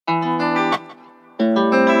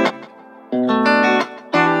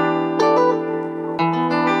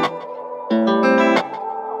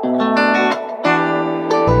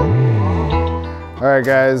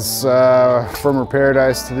Alright guys, from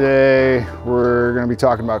Reparadise today, we're going to be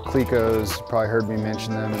talking about Clecos. You probably heard me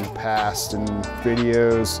mention them in the past in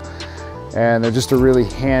videos. And they're just a really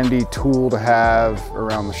handy tool to have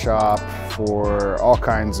around the shop for all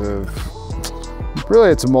kinds of, really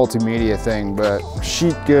it's a multimedia thing, but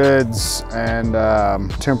sheet goods and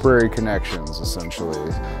temporary connections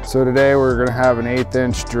essentially. So today we're going to have an 1/8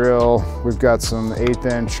 inch drill. We've got some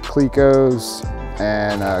 1/8 inch Clecos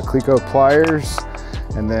and Cleco pliers.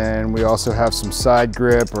 And then we also have some side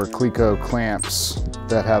grip or Cleco clamps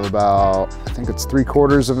that have about, I think it's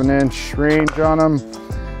 3/4 of an inch range on them.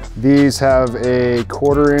 These have a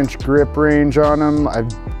 1/4 inch grip range on them. I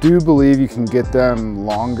do believe you can get them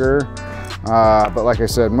longer, but like I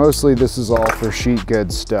said, mostly this is all for sheet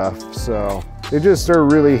goods stuff. So they just are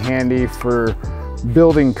really handy for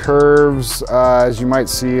building curves, as you might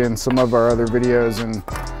see in some of our other videos and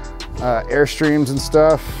Airstreams and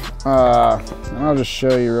stuff. And I'll just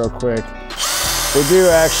show you real quick. They do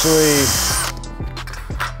actually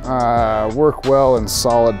work well in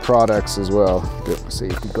solid products as well. Get my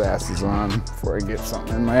safety glasses on before I get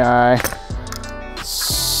something in my eye.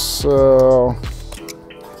 So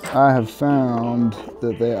I have found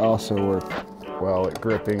that they also work well at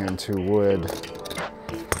gripping into wood.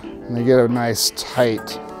 And they get a nice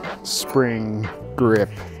tight spring grip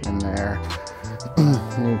in there.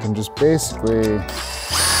 And you can just basically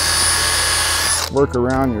work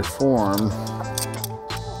around your form.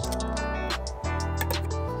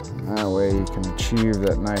 And that way you can achieve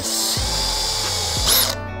that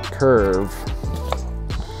nice curve.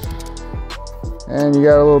 And you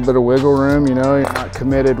got a little bit of wiggle room, you know, you're not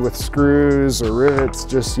committed with screws or rivets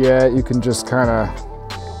just yet. You can just kind of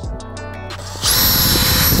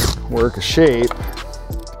work a shape.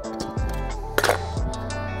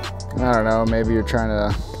 I don't know, maybe you're trying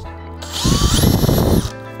to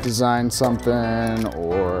design something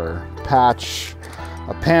or patch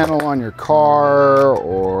a panel on your car,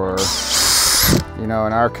 or, you know,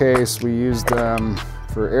 in our case, we use them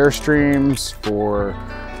for Airstreams, for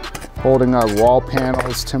holding our wall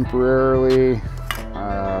panels temporarily.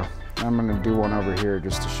 I'm gonna do one over here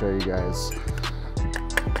just to show you guys,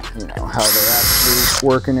 you know, how they're actually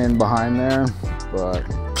working in behind there, but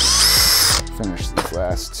finish these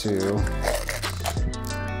last two. You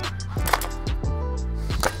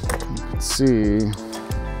can see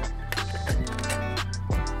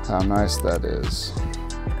how nice that is.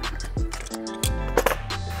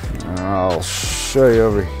 And I'll show you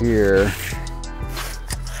over here.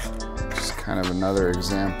 Just kind of another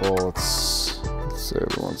example. Let's say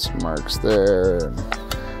we want some marks there. And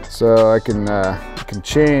so I can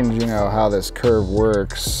change, you know, how this curve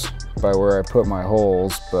works by where I put my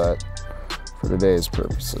holes, but for today's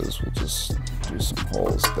purposes, we'll just do some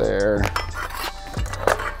holes there.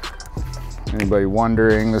 Anybody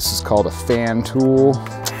wondering, this is called a fan tool.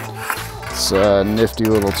 It's a nifty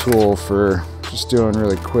little tool for just doing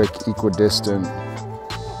really quick equidistant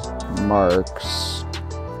marks,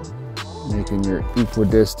 making your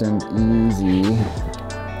equidistant easy,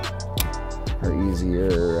 or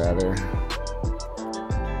easier rather.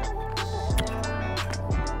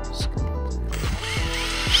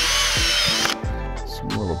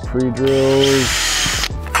 Pre-drills.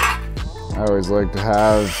 I always like to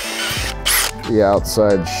have the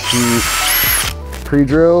outside sheet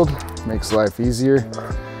pre-drilled, makes life easier.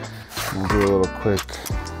 I'll do a little quick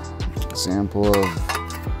example of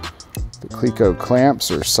the Cleco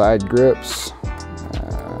clamps or side grips.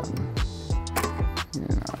 You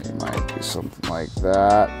know, you might do something like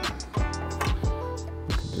that.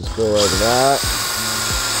 You can just go like that.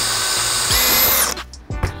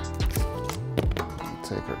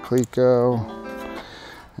 Take our Cleco,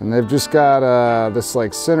 and they've just got this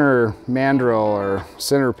like center mandrel or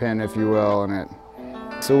center pin, if you will, in it.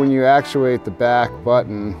 So when you actuate the back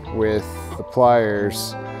button with the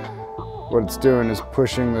pliers, what it's doing is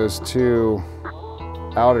pushing those two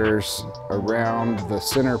outers around the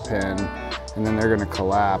center pin, and then they're going to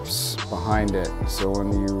collapse behind it. So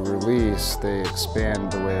when you release, they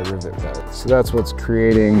expand the way a rivet does. So that's what's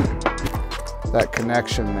creating that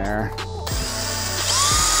connection there.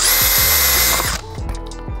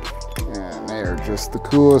 Just the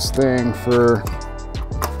coolest thing for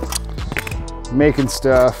making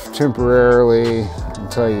stuff temporarily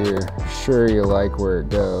until you're sure you like where it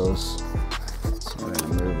goes. So I'm going to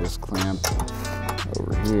move this clamp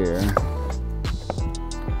over here.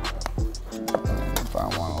 And if I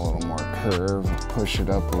want a little more curve, push it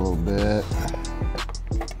up a little bit.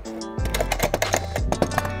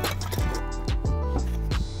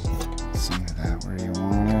 Center that where you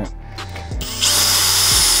want it.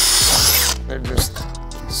 They're just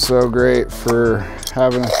so great for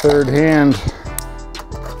having a third hand.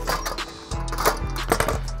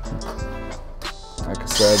 Like I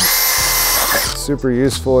said, super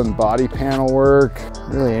useful in body panel work,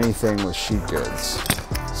 really anything with sheet goods.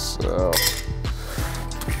 So,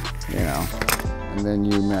 you know, and then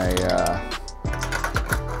you may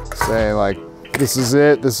say like, this is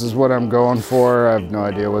it, this is what I'm going for. I have no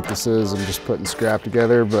idea what this is, I'm just putting scrap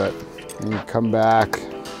together, but then you come back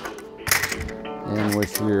in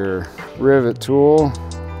with your rivet tool,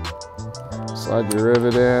 slide your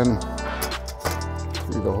rivet in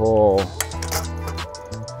through the hole.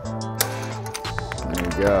 There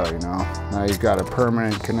you go, you know. Now you've got a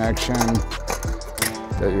permanent connection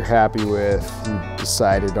that you're happy with. You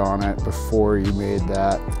decided on it before you made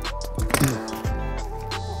that.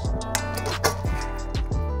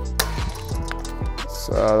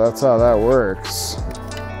 So that's how that works.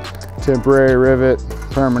 Temporary rivet,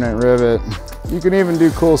 permanent rivet. You can even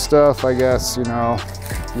do cool stuff, I guess, you know,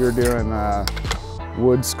 if you're doing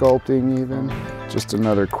wood sculpting even. Just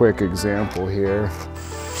another quick example here.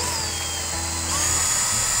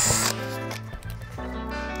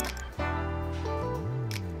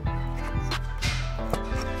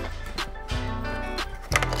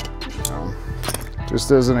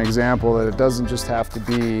 Just as an example that it doesn't just have to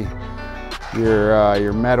be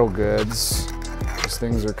your metal goods. These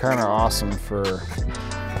things are kind of awesome for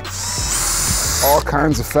all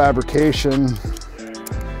kinds of fabrication.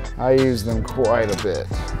 I use them quite a bit.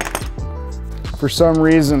 For some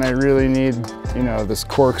reason, I really need, you know, this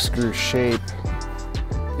corkscrew shape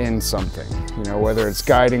in something. You know, whether it's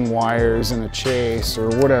guiding wires in a chase or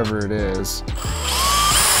whatever it is.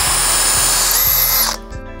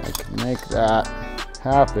 I can make that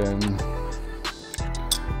happen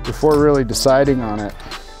before really deciding on it,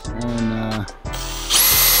 and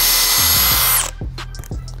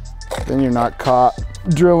then you're not caught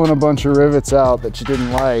drilling a bunch of rivets out that you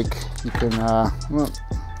didn't like. You can, well,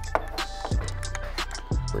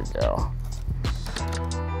 there we go.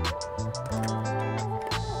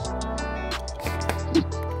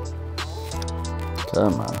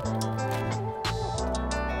 Come on.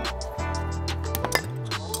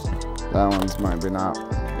 That one's might be not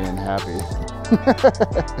being happy. I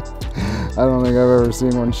don't think I've ever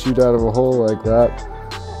seen one shoot out of a hole like that.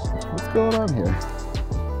 What's going on here?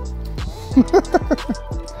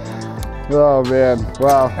 Oh man,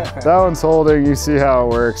 wow. That one's holding, you see how it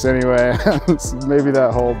works anyway. Maybe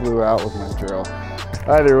that hole blew out with my drill.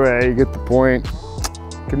 Either way, you get the point.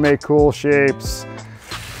 You can make cool shapes.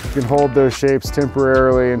 You can hold those shapes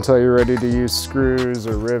temporarily until you're ready to use screws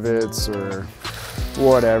or rivets or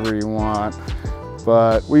whatever you want.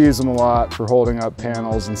 But we use them a lot for holding up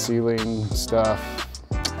panels and sealing stuff,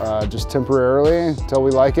 just temporarily until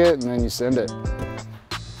we like it, and then you send it.